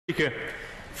Speaker,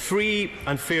 free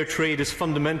and fair trade is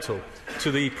fundamental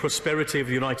to the prosperity of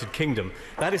the United Kingdom.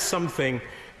 That is something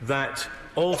that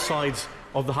all sides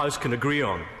of the House can agree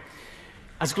on.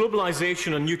 As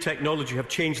globalisation and new technology have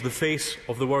changed the face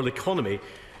of the world economy,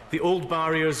 the old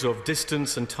barriers of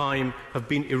distance and time have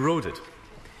been eroded.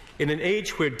 In an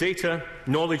age where data,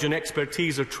 knowledge and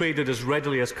expertise are traded as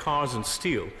readily as cars and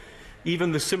steel,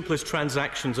 even the simplest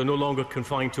transactions are no longer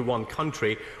confined to one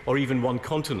country or even one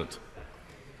continent.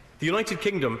 The United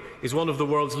Kingdom is one of the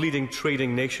world's leading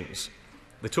trading nations.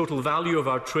 The total value of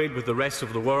our trade with the rest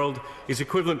of the world is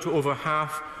equivalent to over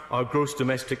half our gross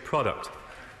domestic product.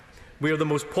 We are the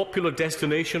most popular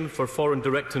destination for foreign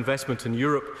direct investment in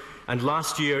Europe, and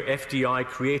last year FDI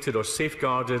created or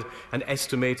safeguarded an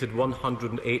estimated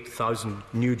 108,000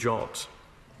 new jobs.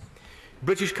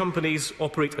 British companies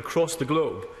operate across the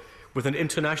globe with an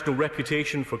international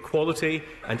reputation for quality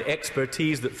and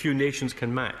expertise that few nations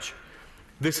can match.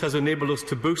 This has enabled us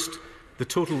to boost the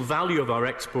total value of our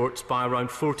exports by around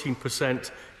 14%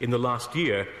 in the last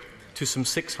year to some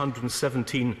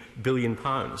 £617 billion.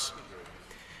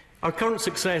 Our current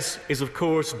success is, of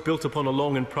course, built upon a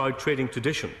long and proud trading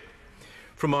tradition.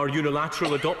 From our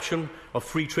unilateral adoption of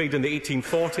free trade in the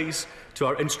 1840s to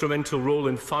our instrumental role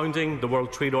in founding the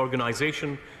World Trade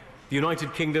Organization, the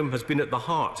United Kingdom has been at the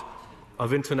heart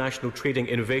of international trading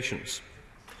innovations.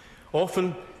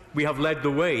 Often, we have led the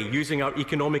way, using our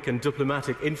economic and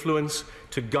diplomatic influence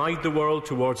to guide the world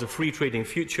towards a free trading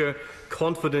future,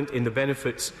 confident in the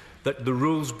benefits that the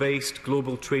rules-based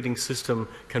global trading system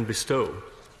can bestow.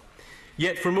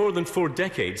 Yet for more than 4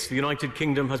 decades, the United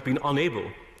Kingdom has been unable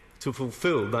to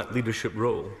fulfil that leadership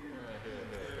role.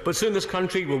 But soon this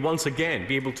country will once again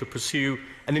be able to pursue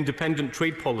an independent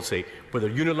trade policy, whether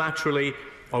unilaterally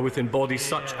or within bodies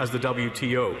such as the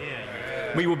WTO.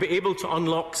 We will be able to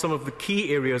unlock some of the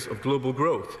key areas of global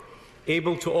growth,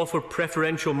 able to offer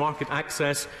preferential market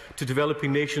access to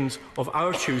developing nations of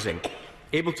our choosing,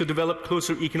 able to develop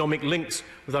closer economic links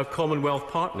with our Commonwealth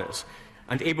partners,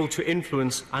 and able to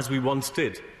influence, as we once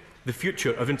did, the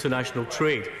future of international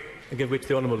trade. I give way to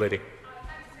the Honourable Lady.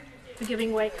 For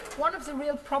giving way. One of the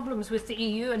real problems with the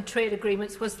EU and trade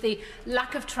agreements was the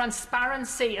lack of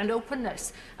transparency and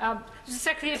openness. Does the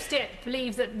Secretary of State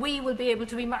believe that we will be able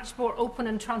to be much more open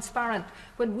and transparent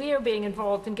when we are being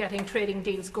involved in getting trading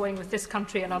deals going with this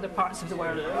country and other parts of the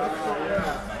world?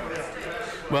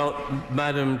 Well,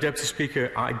 Madam Deputy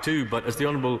Speaker, I do, but as the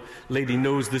Honourable Lady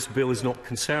knows, this bill is not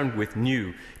concerned with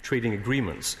new trading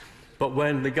agreements. But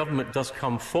when the government does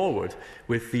come forward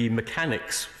with the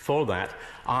mechanics for that,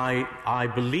 I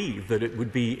believe that it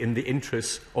would be in the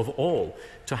interests of all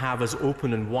to have as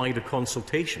open and wide a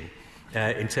consultation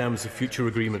in terms of future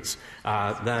agreements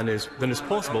than is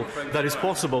possible. That is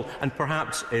possible, and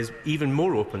perhaps is even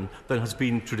more open than has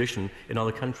been tradition in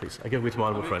other countries. I give way to my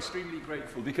honourable friend. I'm extremely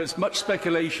grateful, because much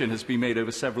speculation has been made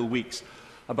over several weeks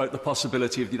about the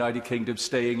possibility of the United Kingdom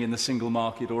staying in the single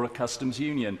market or a customs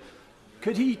union.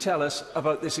 Could he tell us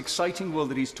about this exciting world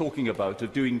that he's talking about,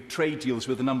 of doing trade deals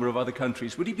with a number of other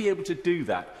countries? Would he be able to do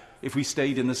that if we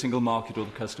stayed in the single market or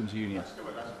the customs union?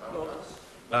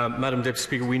 Madam Deputy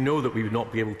Speaker, we know that we would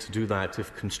not be able to do that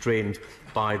if constrained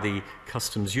by the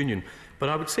customs union. But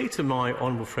I would say to my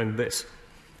honourable friend this: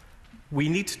 we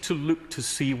need to look to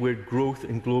see where growth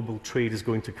in global trade is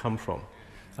going to come from.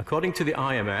 According to the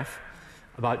IMF,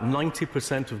 about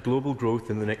 90% of global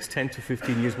growth in the next 10 to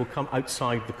 15 years will come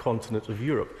outside the continent of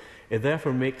Europe. It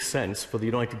therefore makes sense for the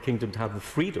United Kingdom to have the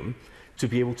freedom to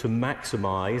be able to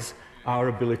maximise our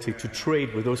ability to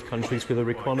trade with those countries where their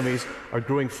economies are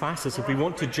growing fastest. If we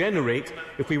want to generate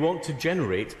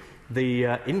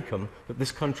the income that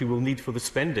this country will need for the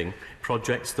spending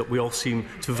projects that we all seem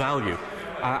to value.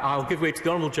 I'll give way to the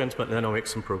honourable gentleman and then I'll make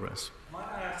some progress. Might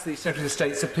I ask the Secretary of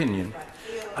State's opinion?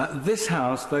 This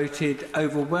House voted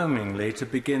overwhelmingly to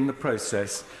begin the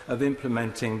process of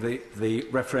implementing the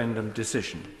referendum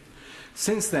decision.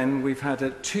 Since then, we've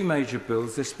had 2 major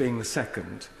bills, this being the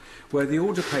second, where the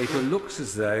order paper looks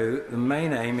as though the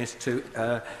main aim is to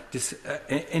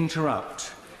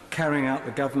interrupt carrying out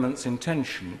the government's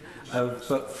intention of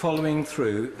following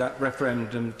through that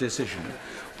referendum decision.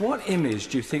 What image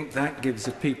do you think that gives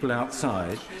of people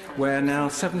outside, where now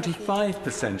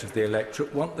 75% of the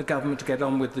electorate want the government to get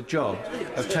on with the job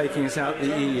of taking us out of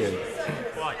the EU?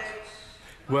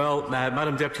 Well,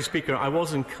 Madam Deputy Speaker, I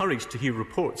was encouraged to hear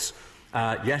reports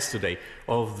yesterday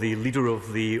of the Leader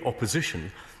of the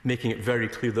Opposition making it very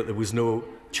clear that there was no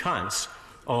chance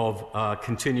of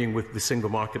continuing with the single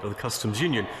market of the customs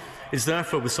union. It's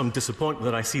therefore with some disappointment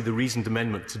that I see the reasoned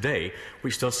amendment today,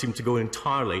 which does seem to go in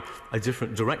entirely a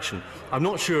different direction. I'm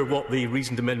not sure what the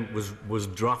reasoned amendment was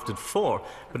drafted for,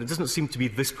 but it doesn't seem to be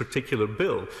this particular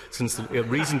bill, since the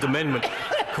reasoned amendment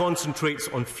concentrates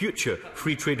on future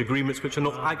free trade agreements which are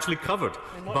not actually covered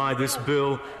by this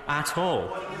bill at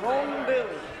all. Wrong bill.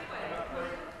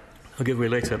 I'll give way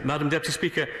later. Madam Deputy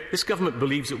Speaker, this government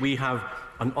believes that we have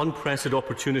an unprecedented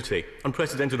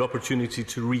opportunity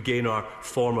to regain our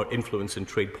former influence in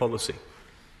trade policy.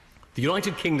 The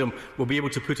United Kingdom will be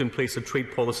able to put in place a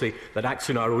trade policy that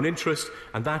acts in our own interest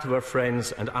and that of our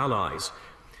friends and allies.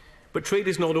 But trade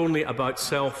is not only about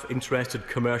self-interested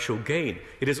commercial gain.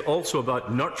 It is also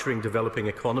about nurturing developing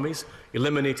economies,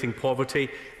 eliminating poverty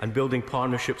and building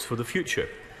partnerships for the future.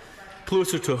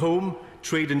 Closer to home,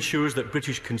 trade ensures that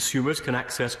British consumers can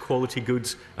access quality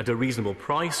goods at a reasonable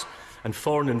price, and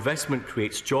foreign investment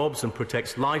creates jobs and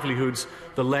protects livelihoods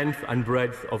the length and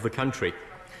breadth of the country.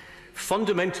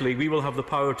 Fundamentally, we will have the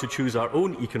power to choose our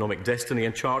own economic destiny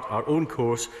and chart our own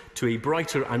course to a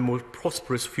brighter and more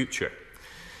prosperous future.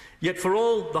 Yet for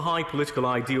all the high political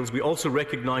ideals, we also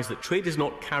recognise that trade is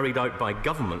not carried out by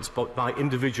governments but by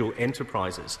individual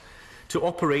enterprises. To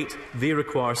operate, they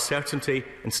require certainty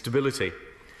and stability.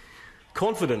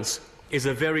 Confidence is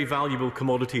a very valuable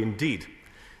commodity indeed.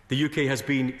 The UK has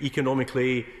been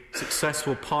economically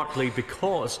successful partly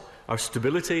because our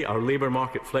stability, our labour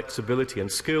market flexibility and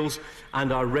skills,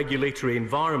 and our regulatory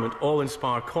environment all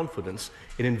inspire confidence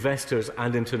in investors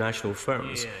and international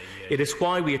firms. It is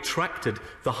why we attracted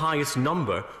the highest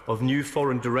number of new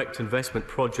foreign direct investment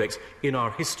projects in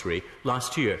our history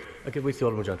last year. I'll give way to the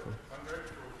honourable gentleman. I'm grateful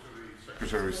to the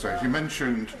Secretary of State. He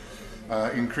mentioned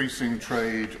increasing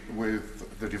trade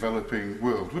with the developing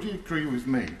world. Would he agree with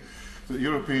me that the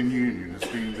European Union has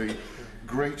been the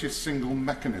greatest single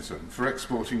mechanism for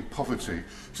exporting poverty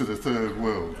to the third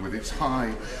world with its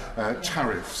high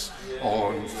tariffs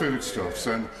on foodstuffs?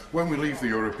 And when we leave the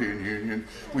European Union,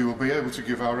 we will be able to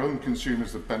give our own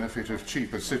consumers the benefit of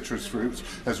cheaper citrus fruits,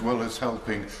 as well as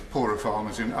helping poorer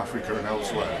farmers in Africa and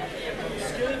elsewhere.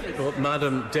 Well,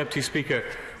 Madam Deputy Speaker,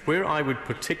 where I would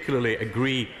particularly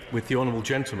agree with the honourable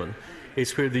gentleman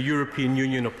is where the European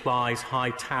Union applies high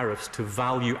tariffs to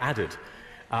value-added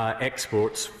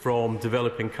exports from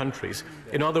developing countries.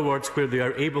 In other words, where they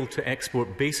are able to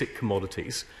export basic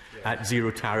commodities at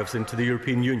zero tariffs into the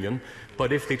European Union,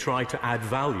 but if they try to add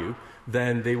value,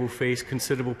 then they will face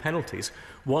considerable penalties.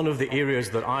 One of the areas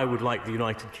that I would like the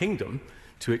United Kingdom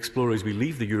to explore as we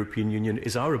leave the European Union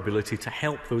is our ability to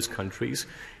help those countries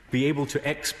be able to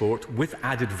export with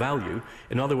added value,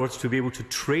 in other words, to be able to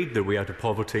trade their way out of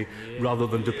poverty rather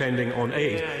than depending on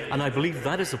aid. And I believe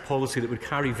that is a policy that would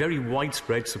carry very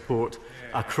widespread support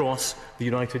across the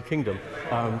United Kingdom.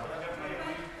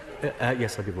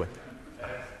 Yes, I'll give way.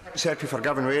 Secretary for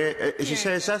giving way. As you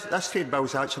say, this trade bill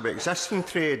is actually about existing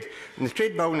trade, and the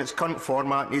trade bill in its current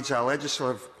format needs a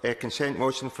legislative consent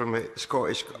motion from the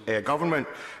Scottish Government.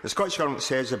 The Scottish Government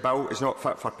says the bill is not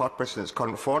fit for purpose in its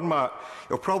current format.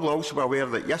 You'll probably also be aware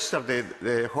that yesterday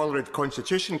the Holyrood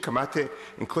Constitution Committee,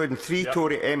 including 3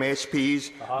 Tory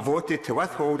MSPs, voted to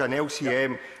withhold an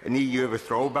LCM in the EU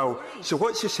withdrawal bill. So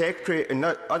what's the Secretary and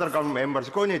other Government members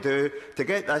going to do to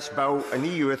get this bill, an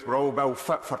EU withdrawal bill,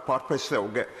 fit for purpose that will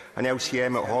get an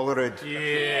LCM at Holyrood?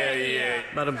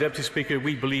 Madam Deputy Speaker,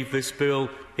 we believe this bill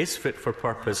is fit for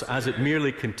purpose as it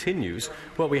merely continues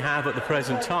what we have at the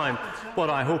present time. What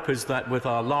I hope is that with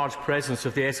a large presence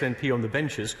of the SNP on the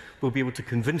benches, we'll be able to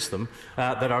convince them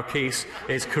that our case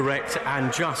is correct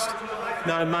and just.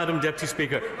 Now, Madam Deputy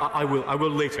Speaker, I will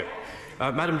later.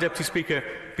 Madam Deputy Speaker,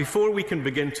 before we can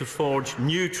begin to forge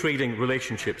new trading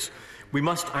relationships, we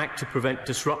must act to prevent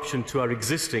disruption to our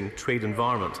existing trade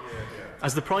environment.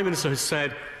 As the Prime Minister has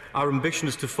said, our ambition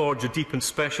is to forge a deep and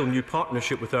special new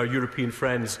partnership with our European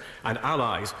friends and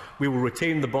allies. We will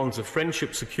retain the bonds of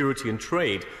friendship, security and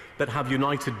trade that have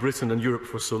united Britain and Europe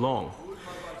for so long.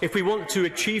 If we want to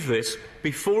achieve this,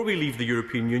 before we leave the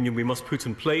European Union, we must put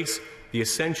in place the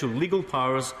essential legal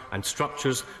powers and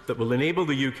structures that will enable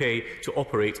the UK to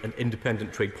operate an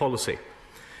independent trade policy.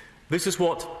 This is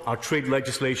what our trade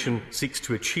legislation seeks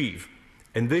to achieve.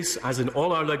 In this, as in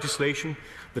all our legislation,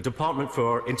 the Department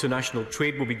for International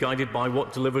Trade will be guided by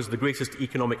what delivers the greatest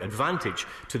economic advantage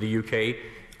to the UK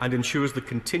and ensures the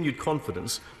continued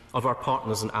confidence of our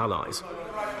partners and allies.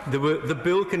 The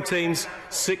bill contains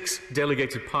 6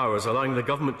 delegated powers, allowing the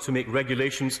Government to make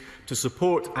regulations to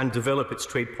support and develop its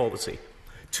trade policy.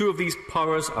 2 of these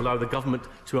powers allow the Government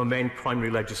to amend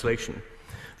primary legislation.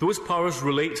 Those powers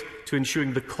relate to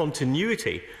ensuring the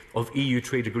continuity of EU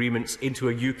trade agreements into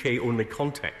a UK-only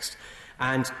context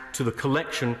and to the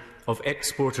collection of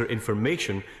exporter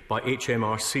information by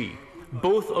HMRC.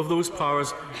 Both of those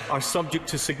powers are subject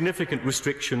to significant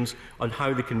restrictions on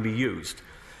how they can be used.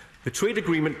 The trade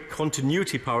agreement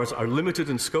continuity powers are limited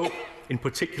in scope. In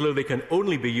particular, they can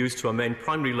only be used to amend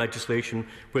primary legislation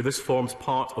where this forms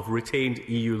part of retained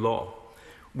EU law.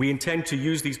 We intend to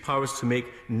use these powers to make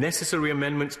necessary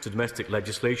amendments to domestic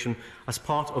legislation as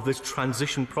part of this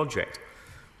transition project.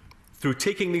 Through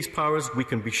taking these powers, we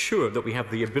can be sure that we have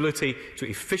the ability to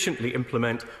efficiently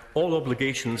implement all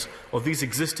obligations of these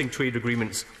existing trade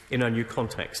agreements in our new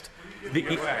context.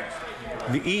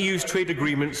 The EU's trade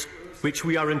agreements, which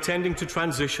we are intending to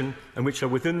transition and which are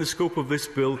within the scope of this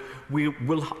bill,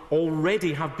 will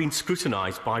already have been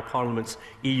scrutinised by Parliament's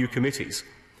EU committees.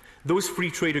 Those free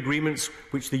trade agreements,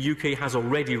 which the UK has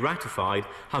already ratified,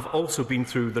 have also been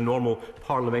through the normal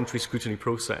parliamentary scrutiny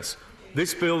process.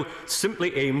 This bill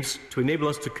simply aims to enable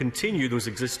us to continue those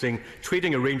existing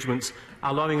trading arrangements,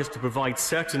 allowing us to provide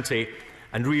certainty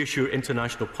and reassure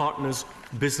international partners,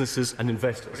 businesses and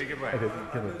investors.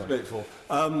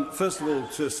 First of all,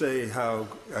 to say how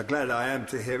glad I am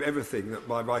to hear everything that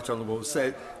my Right Honourable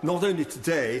said, not only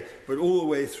today, but all the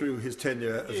way through his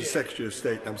tenure as a Secretary of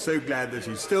State. I'm so glad that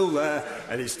he's still there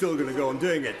and he's still going to go on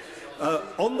doing it.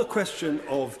 On the question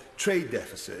of trade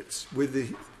deficits with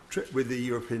the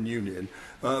European Union,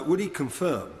 would he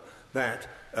confirm that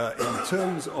in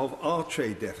terms of our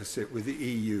trade deficit with the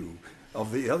EU,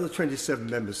 of the other 27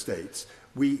 member states,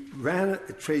 we ran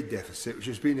a trade deficit which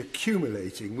has been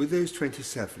accumulating with those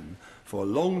 27 for a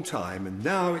long time, and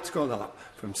now it's gone up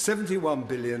from 71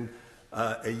 billion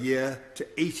a year to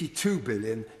 82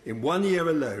 billion in 1 year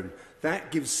alone.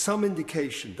 That gives some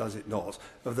indication, does it not,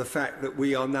 of the fact that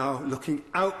we are now looking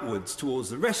outwards towards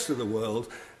the rest of the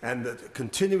world and that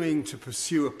continuing to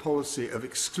pursue a policy of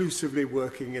exclusively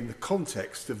working in the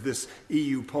context of this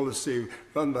EU policy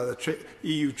run by the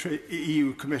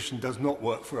EU Commission does not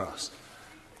work for us.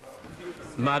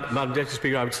 Madam Deputy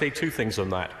Speaker, I would say two things on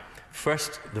that.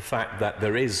 First, the fact that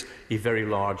there is a very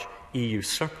large EU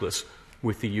surplus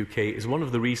with the UK is one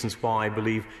of the reasons why I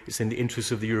believe it's in the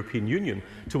interests of the European Union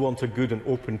to want a good and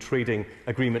open trading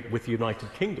agreement with the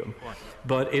United Kingdom.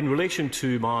 But in relation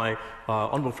to my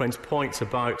honourable friend's points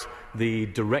about the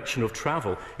direction of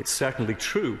travel, it's certainly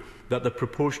true that the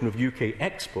proportion of UK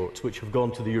exports which have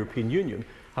gone to the European Union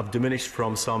have diminished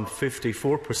from some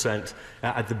 54%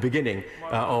 at the beginning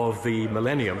of the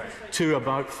millennium to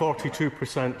about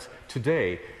 42%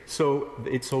 today. So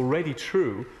it's already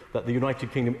true that the United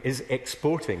Kingdom is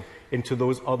exporting into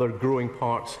those other growing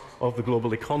parts of the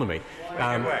global economy.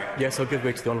 Yes, I'll give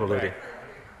way to the Honourable Lady.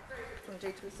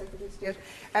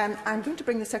 I'm going to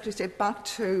bring the Secretary of State back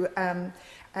to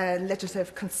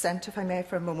legislative consent, if I may,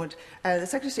 for a moment. The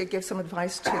Secretary of State gave some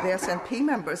advice to the SNP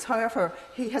members. However,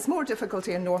 he has more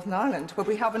difficulty in Northern Ireland, where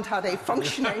we haven't had a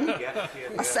functioning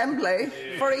assembly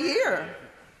for a year.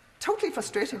 Totally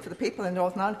frustrating for the people in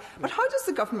Northern Ireland. But how does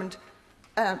the government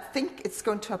think it's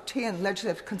going to obtain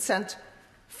legislative consent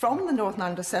from the Northern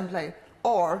Ireland Assembly,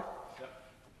 or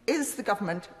is the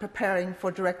government preparing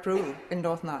for direct rule in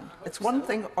Northern Ireland? It's one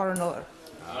thing or another.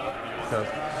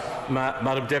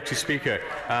 Madam Deputy Speaker,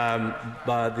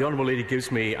 the Honourable Lady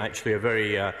gives me actually a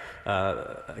very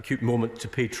acute moment to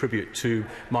pay tribute to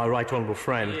my Right Honourable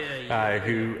friend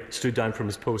who stood down from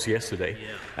his post yesterday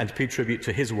and to pay tribute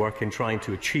to his work in trying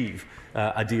to achieve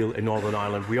a deal in Northern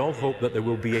Ireland. We all hope that there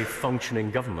will be a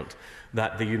functioning government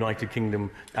that the United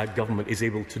Kingdom government is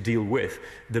able to deal with.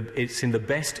 It's in the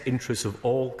best interests of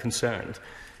all concerned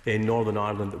in Northern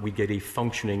Ireland that we get a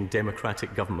functioning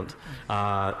democratic government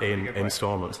in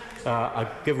Stormont. I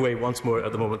give way once more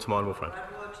at the moment to my honourable friend.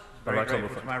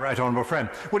 My Right Honourable friend.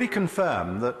 Would he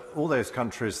confirm that all those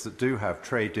countries that do have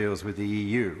trade deals with the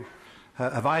EU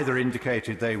have either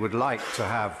indicated they would like to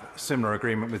have a similar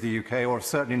agreement with the UK, or have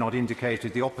certainly not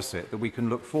indicated the opposite, that we can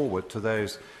look forward to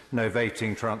those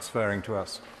novating transferring to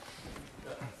us?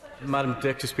 Madam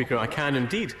Deputy Speaker, I can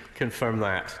indeed confirm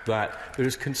that there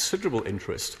is considerable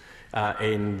interest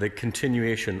in the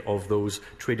continuation of those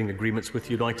trading agreements with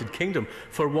the United Kingdom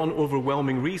for one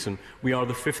overwhelming reason. We are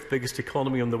the 5th biggest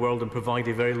economy in the world and provide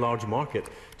a very large market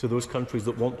to those countries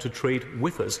that want to trade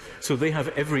with us. So they have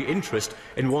every interest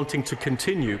in wanting to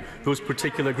continue those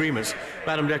particular agreements.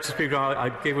 Madam Deputy Speaker, I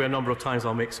gave way a number of times.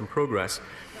 I'll make some progress.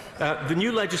 The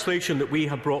new legislation that we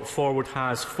have brought forward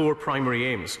has 4 primary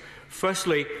aims.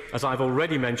 Firstly, as I've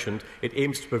already mentioned, it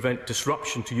aims to prevent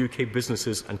disruption to UK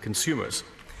businesses and consumers.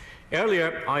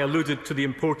 Earlier, I alluded to the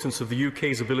importance of the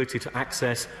UK's ability to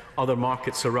access other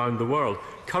markets around the world.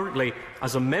 Currently,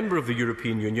 as a member of the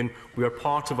European Union, we are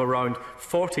part of around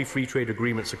 40 free trade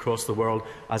agreements across the world,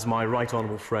 as my right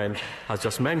honourable friend has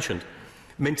just mentioned.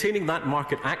 Maintaining that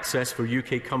market access for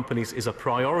UK companies is a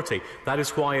priority. That is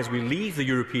why, as we leave the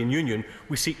European Union,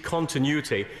 we seek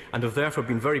continuity and have therefore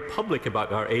been very public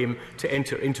about our aim to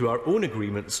enter into our own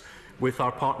agreements with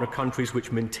our partner countries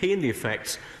which maintain the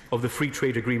effects of the free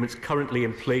trade agreements currently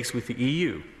in place with the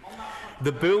EU.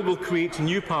 The bill will create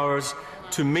new powers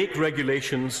to make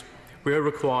regulations where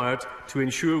required to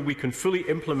ensure we can fully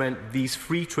implement these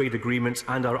free trade agreements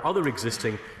and our other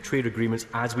existing trade agreements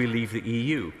as we leave the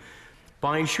EU.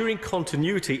 By ensuring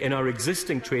continuity in our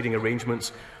existing trading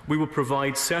arrangements, we will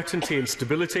provide certainty and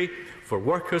stability for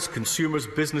workers, consumers,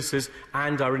 businesses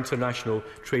and our international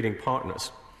trading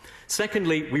partners.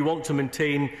 Secondly, we want to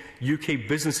maintain UK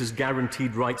businesses'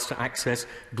 guaranteed rights to access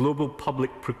global public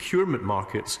procurement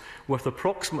markets worth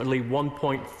approximately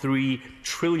 £1.3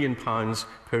 trillion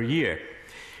per year.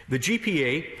 The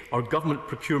GPA, or Government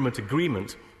Procurement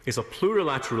Agreement, is a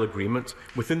plurilateral agreement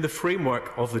within the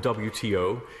framework of the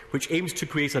WTO, which aims to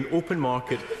create an open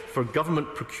market for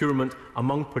government procurement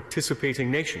among participating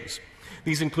nations.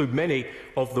 These include many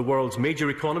of the world's major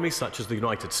economies, such as the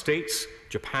United States,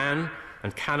 Japan,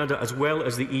 and Canada, as well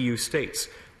as the EU states.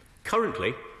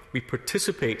 Currently, we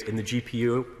participate in the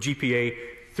GPA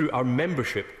through our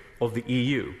membership of the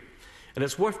EU. And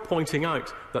it's worth pointing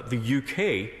out that the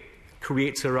UK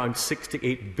creates around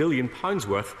 £68 billion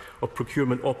worth of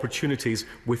procurement opportunities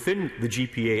within the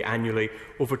GPA annually,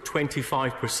 over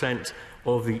 25%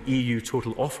 of the EU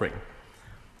total offering.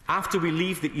 After we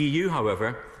leave the EU,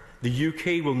 however, the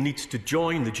UK will need to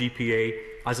join the GPA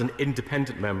as an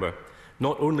independent member,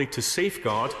 not only to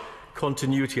safeguard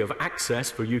continuity of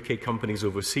access for UK companies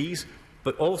overseas,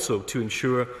 but also to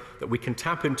ensure that we can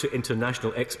tap into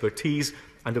international expertise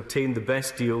and obtain the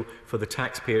best deal for the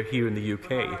taxpayer here in the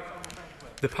UK.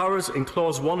 The powers in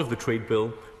Clause 1 of the Trade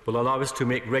Bill will allow us to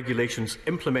make regulations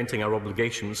implementing our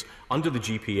obligations under the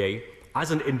GPA as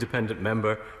an independent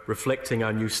member, reflecting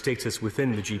our new status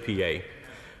within the GPA.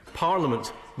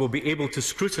 Parliament will be able to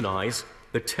scrutinise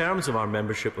the terms of our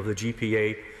membership of the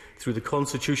GPA through the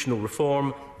Constitutional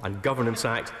Reform and Governance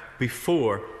Act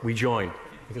before we join.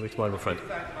 I think it's my friend.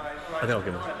 I think I'll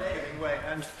give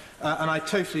him. And I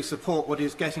totally support what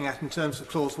he's getting at in terms of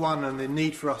Clause 1 and the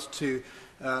need for us to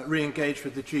re-engage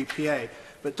with the GPA.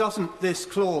 But doesn't this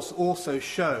clause also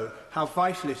show how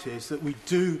vital it is that we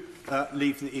do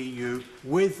leave the EU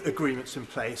with agreements in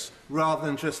place rather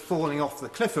than just falling off the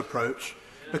cliff approach?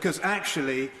 Because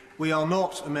actually, we are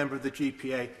not a member of the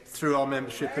GPA through our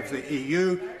membership of the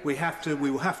EU. We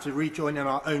will have to rejoin in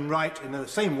our own right in the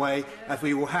same way as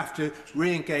we will have to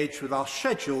re-engage with our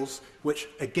schedules, which,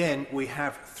 again, we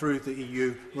have through the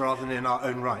EU rather than in our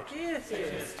own right.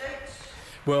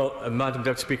 Well, Madam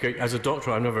Deputy Speaker, as a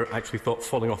doctor, I've never actually thought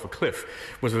falling off a cliff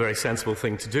was a very sensible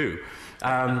thing to do.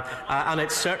 And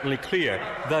it's certainly clear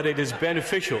that it is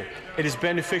beneficial. It is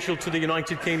beneficial to the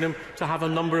United Kingdom to have a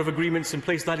number of agreements in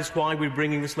place. That is why we're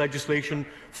bringing this legislation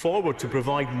forward, to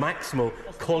provide maximal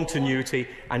continuity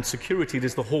and security. It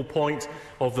is the whole point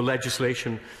of the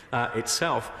legislation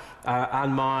itself.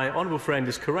 And my honourable friend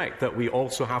is correct that we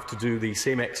also have to do the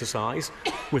same exercise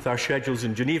with our schedules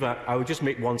in Geneva. I would just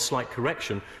make one slight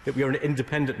correction, that we are an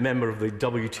independent member of the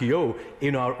WTO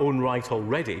in our own right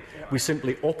already. We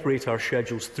simply operate our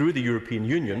schedules through the European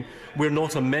Union. We're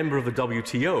not a member of the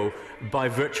WTO by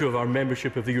virtue of our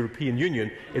membership of the European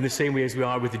Union in the same way as we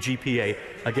are with the GPA.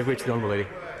 I give way to the honourable lady.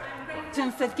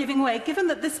 Instead of giving way, given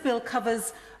that this bill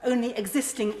covers only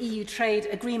existing EU trade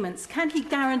agreements, can he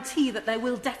guarantee that there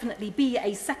will definitely be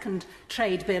a second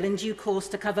trade bill in due course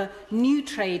to cover new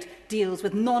trade deals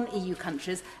with non-EU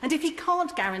countries? And if he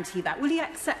can't guarantee that, will he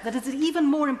accept that it is even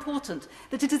more important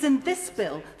that it is in this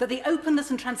bill that the openness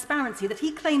and transparency that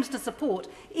he claims to support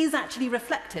is actually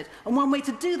reflected? And one way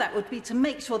to do that would be to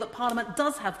make sure that Parliament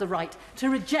does have the right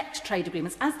to reject trade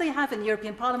agreements, as they have in the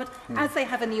European Parliament, as they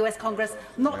have in the US Congress,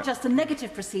 not just a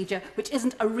negative procedure, which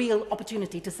isn't a real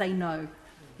opportunity to say no.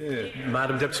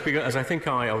 Madam Deputy Speaker, as I think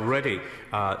I already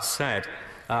said,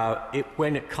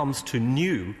 when it comes to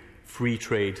new free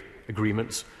trade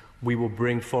agreements, we will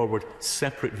bring forward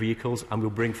separate vehicles and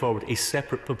we'll bring forward a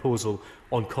separate proposal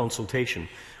on consultation.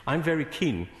 I'm very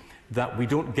keen that we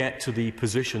don't get to the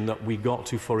position that we got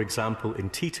to, for example, in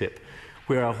TTIP,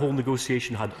 where a whole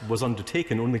negotiation was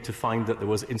undertaken only to find that there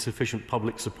was insufficient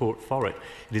public support for it.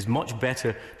 It is much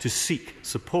better to seek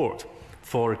support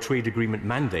for a trade agreement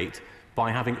mandate by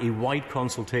having a wide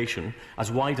consultation,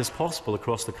 as wide as possible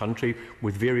across the country,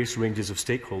 with various ranges of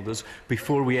stakeholders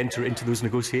before we enter into those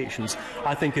negotiations.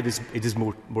 I think it is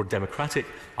more democratic.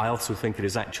 I also think it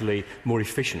is actually more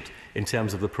efficient in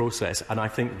terms of the process. And I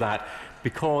think that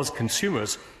because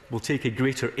consumers will take a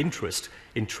greater interest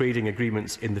in trading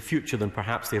agreements in the future than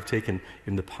perhaps they have taken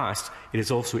in the past, it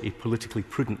is also a politically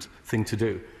prudent thing to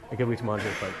do. I give way to my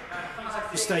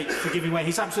State for giving way.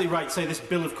 He's absolutely right to say this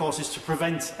bill, of course, is to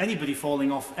prevent anybody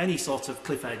falling off any sort of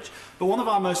cliff edge. But one of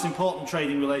our most important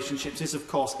trading relationships is, of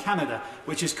course, Canada,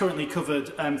 which is currently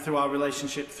covered through our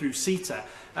relationship through CETA.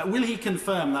 Will he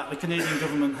confirm that the Canadian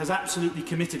government has absolutely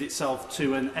committed itself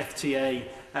to an FTA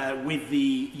with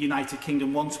the United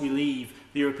Kingdom once we leave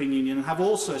the European Union, and have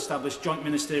also established joint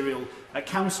ministerial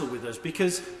council with us?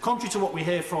 Because, contrary to what we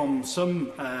hear from some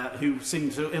who seem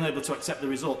unable to accept the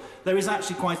result, there is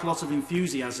actually quite a lot of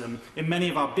enthusiasm in many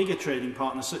of our bigger trading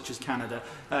partners, such as Canada,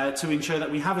 to ensure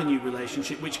that we have a new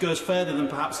relationship which goes further than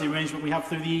perhaps the arrangement we have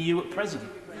through the EU at present.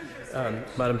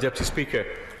 Madam Deputy Speaker,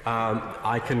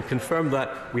 I can confirm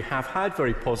that we have had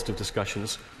very positive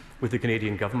discussions with the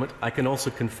Canadian government. I can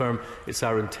also confirm it's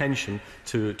our intention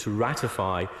to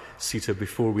ratify CETA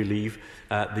before we leave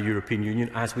the European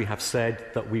Union, as we have said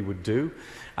that we would do.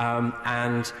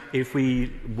 And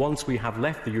once we have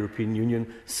left the European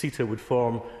Union, CETA would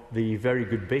form the very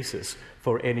good basis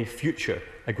for any future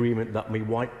agreement that we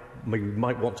might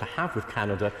want to have with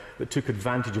Canada that took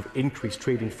advantage of increased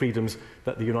trading freedoms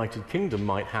that the United Kingdom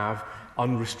might have,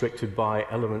 unrestricted by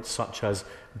elements such as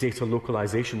data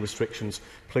localisation restrictions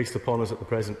placed upon us at the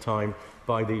present time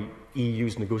by the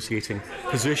EU's negotiating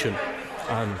position.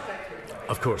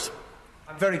 Of course.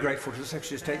 I'm very grateful to the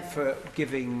Secretary of State for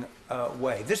giving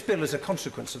way. This bill is a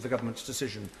consequence of the government's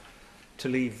decision to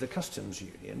leave the customs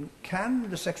union. Can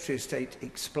the Secretary of State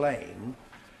explain,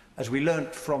 as we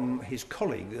learnt from his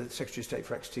colleague, the Secretary of State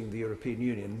for exiting the European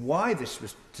Union, why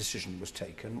this decision was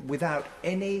taken without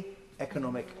any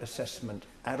economic assessment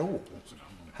at all,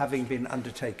 having been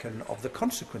undertaken, of the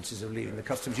consequences of leaving the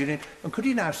customs union? And could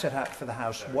he now set out for the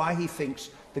House why he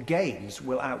thinks the gains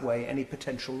will outweigh any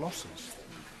potential losses?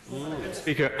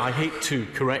 Speaker, I hate to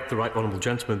correct the right honourable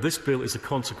gentleman. This bill is a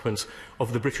consequence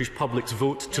of the British public's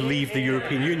vote to leave the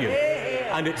European Union.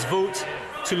 And its vote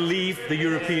to leave the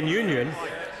European Union,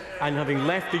 and having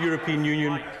left the European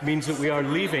Union, means that we are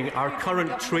leaving our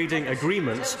current trading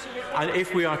agreements. And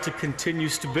if we are to continue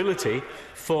stability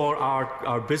for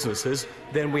our businesses,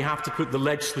 then we have to put the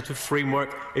legislative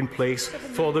framework in place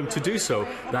for them to do so.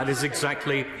 That is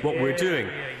exactly what we're doing.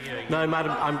 Now,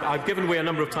 Madam, I've given way a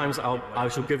number of times. I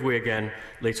shall give way again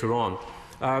later on.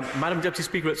 Madam Deputy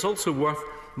Speaker, it's also worth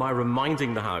my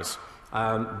reminding the House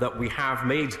that we have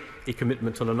made a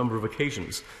commitment on a number of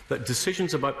occasions that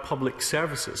decisions about public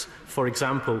services, for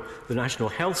example, the National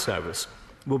Health Service,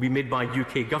 will be made by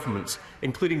UK governments,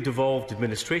 including devolved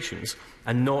administrations,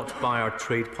 and not by our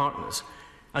trade partners.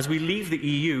 As we leave the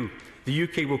EU, the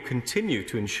UK will continue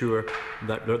to ensure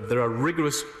that there are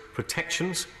rigorous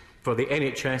protections for the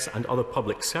NHS and other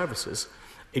public services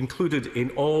included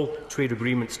in all trade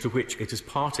agreements to which it is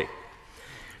party.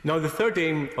 Now, the third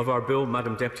aim of our bill,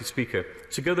 Madam Deputy Speaker,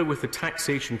 together with the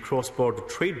Taxation Cross-Border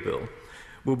Trade Bill,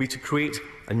 will be to create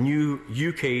a new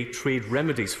UK trade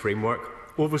remedies framework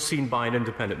overseen by an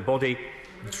independent body,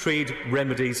 the Trade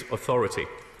Remedies Authority.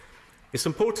 It's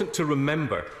important to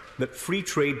remember that free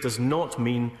trade does not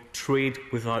mean trade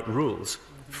without rules.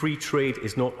 Free trade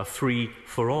is not a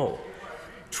free-for-all.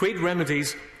 Trade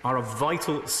remedies are a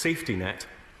vital safety net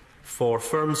for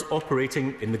firms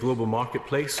operating in the global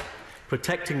marketplace,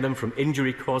 protecting them from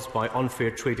injury caused by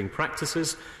unfair trading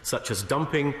practices, such as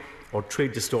dumping or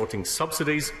trade-distorting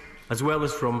subsidies, as well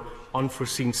as from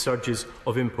unforeseen surges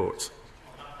of imports.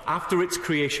 After its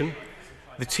creation,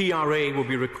 the TRA will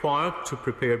be required to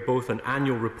prepare both an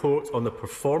annual report on the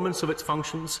performance of its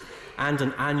functions and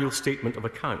an annual statement of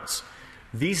accounts.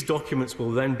 These documents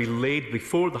will then be laid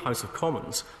before the House of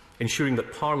Commons, ensuring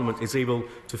that Parliament is able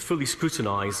to fully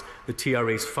scrutinise the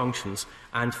TRA's functions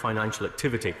and financial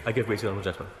activity. I give way to the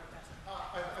honourable gentleman.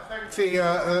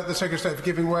 The Secretary of State for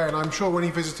giving way, and I'm sure when he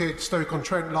visited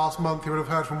Stoke-on-Trent last month he would have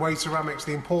heard from Wade Ceramics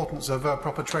the importance of a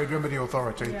proper trade remedy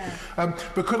authority. Yeah.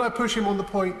 But could I push him on the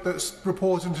point that's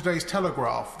reported in today's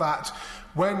Telegraph, that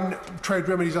when trade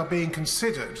remedies are being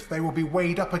considered, they will be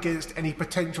weighed up against any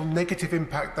potential negative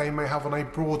impact they may have on a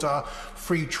broader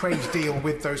free trade deal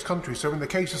with those countries? So in the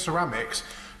case of ceramics,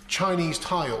 Chinese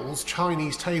tiles,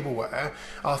 Chinese tableware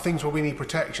are things where we need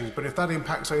protections, but if that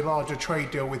impacts a larger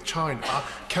trade deal with China,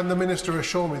 can the Minister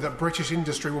assure me that British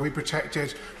industry will be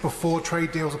protected before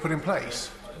trade deals are put in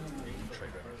place?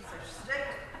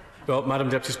 Well, Madam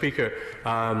Deputy Speaker,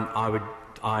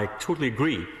 I totally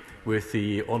agree with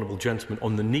the honourable gentleman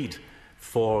on the need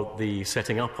for the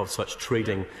setting up of such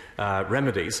trading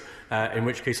remedies, in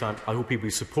which case I hope he will be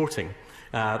supporting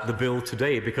the bill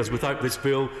today, because without this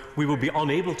bill we will be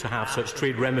unable to have such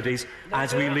trade remedies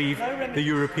as we leave the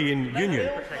European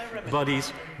Union. But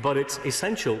it's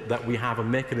essential that we have a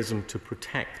mechanism to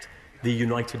protect the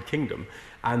United Kingdom,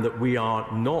 and that we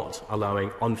are not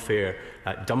allowing unfair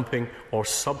dumping or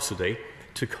subsidy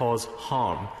to cause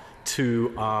harm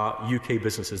to UK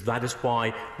businesses. That is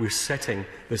why we're setting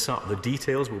this up. The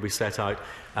details will be set out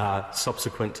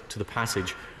subsequent to the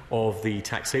passage of the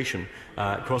taxation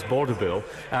cross-border bill.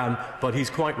 But he's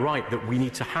quite right that we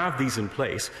need to have these in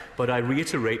place. But I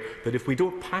reiterate that if we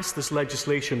don't pass this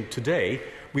legislation today,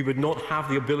 we would not have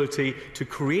the ability to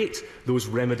create those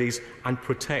remedies and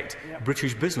protect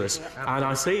British business. And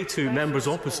I say to members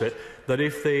opposite that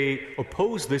if they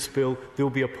oppose this bill, they will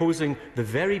be opposing the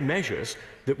very measures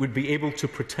that would be able to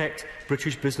protect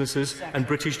British businesses and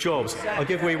British jobs. I'll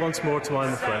give way once more to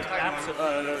my friend.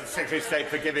 Secretary of State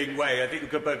for giving way. I think the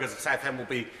Good Burgers of Southend will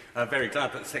be very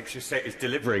glad that the Secretary of State is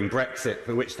delivering Brexit,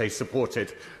 for which they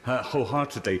supported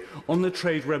wholeheartedly. On the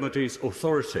Trade Remedies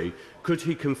Authority, could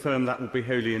he confirm that will be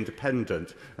wholly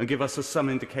independent and give us some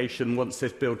indication, once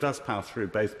this bill does pass through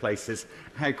both places,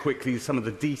 how quickly some of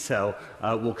the detail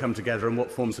will come together and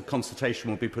what forms of consultation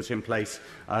will be put in place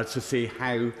to see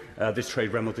how this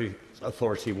Trade Remedies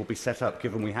Authority will be set up,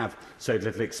 given we have so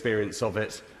little experience of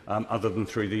it other than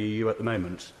through the EU at the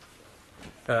moment?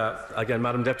 Again,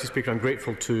 Madam Deputy Speaker, I'm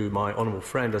grateful to my honourable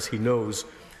friend, as he knows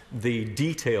the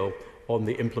detail on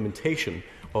the implementation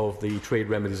of the Trade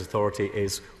Remedies Authority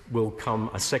will come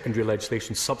as secondary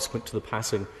legislation subsequent to the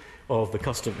passing of the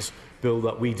Customs Bill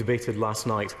that we debated last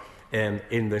night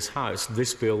in this House.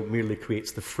 This bill merely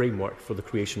creates the framework for the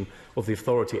creation of the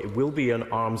authority. It will be an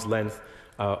arm's length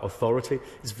authority.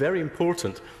 It's very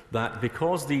important that,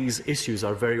 because these issues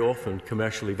are very often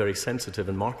commercially very sensitive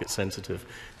and market sensitive,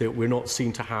 that we're not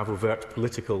seen to have overt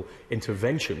political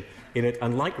intervention in it.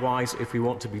 And likewise, if we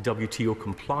want to be WTO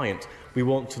compliant, we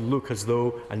want to look as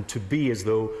though and to be as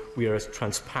though we are as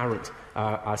transparent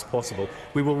as possible.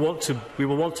 We will want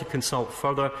to consult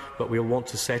further, but we will want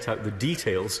to set out the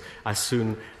details as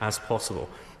soon as possible.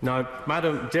 Now,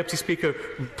 Madam Deputy Speaker,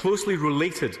 closely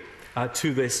related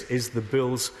to this is the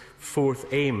bill's fourth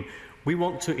aim. We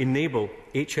want to enable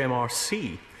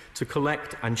HMRC to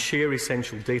collect and share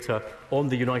essential data on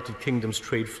the United Kingdom's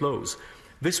trade flows.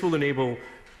 This will enable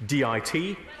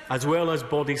DIT, as well as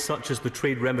bodies such as the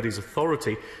Trade Remedies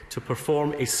Authority, to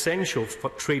perform essential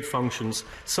trade functions,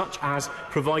 such as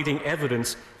providing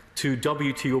evidence to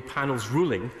WTO panel's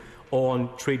ruling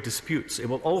on trade disputes. It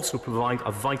will also provide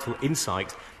a vital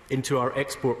insight into our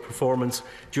export performance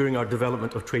during our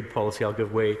development of trade policy. I'll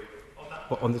give way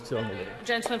on the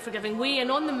gentleman for giving way.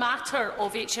 And on the matter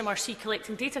of HMRC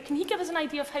collecting data, can you give us an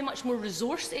idea of how much more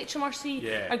resource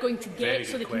HMRC are going to get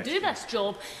so they can do this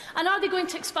job? And are they going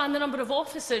to expand the number of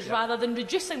offices rather than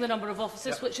reducing the number of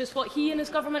offices, which is what he and his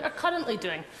government are currently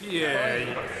doing?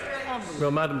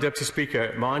 Well, Madam Deputy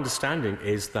Speaker, my understanding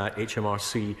is that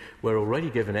HMRC were already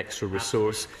given extra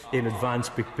resource in advance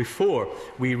before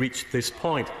we reached this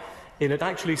point. And it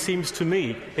actually seems to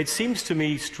me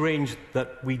strange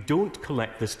that we don't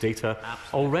collect this data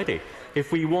already.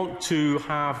 If we want to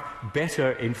have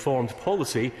better informed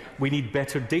policy, we need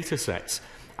better data sets.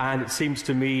 And it seems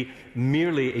to me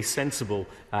merely a sensible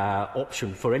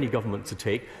option for any government to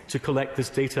take, to collect this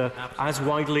data as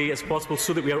widely as possible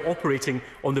so that we are operating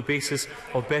on the basis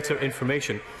of better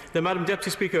information. Now, Madam Deputy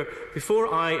Speaker,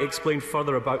 before I explain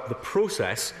further about the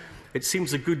process, it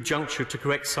seems a good juncture to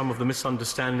correct some of the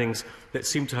misunderstandings that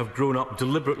seem to have grown up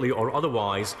deliberately or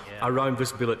otherwise around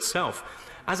this bill itself.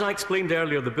 As I explained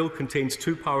earlier, the bill contains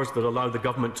two powers that allow the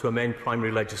government to amend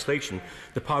primary legislation: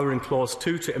 the power in Clause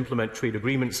 2 to implement trade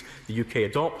agreements the UK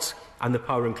adopts, and the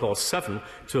power in Clause 7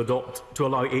 to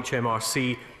allow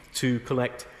HMRC to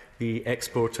collect the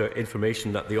exporter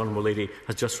information that the Honourable Lady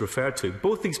has just referred to.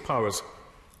 Both these powers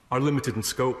are limited in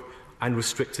scope and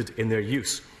restricted in their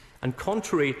use. And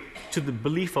contrary to the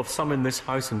belief of some in this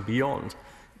House and beyond,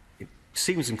 it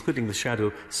seems, including the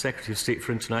Shadow Secretary of State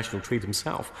for International Trade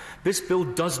himself, this bill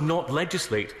does not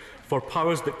legislate for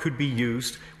powers that could be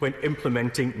used when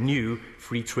implementing new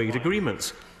free trade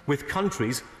agreements with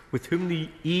countries with whom the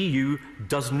EU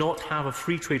does not have a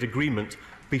free trade agreement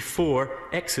before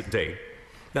exit day.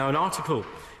 Now, an article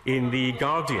in The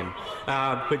Guardian,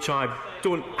 which I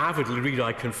don't avidly read,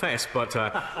 I confess, but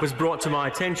was brought to my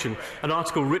attention, an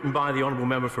article written by the Honourable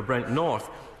Member for Brent North,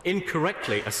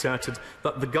 incorrectly asserted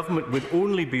that the government would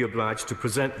only be obliged to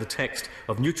present the text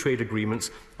of new trade agreements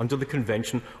under the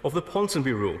Convention of the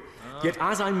Ponsonby Rule. Yet,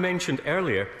 as I mentioned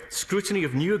earlier, scrutiny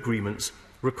of new agreements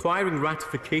requiring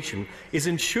ratification is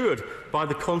ensured by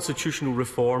the Constitutional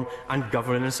Reform and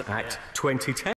Governance Act 2010.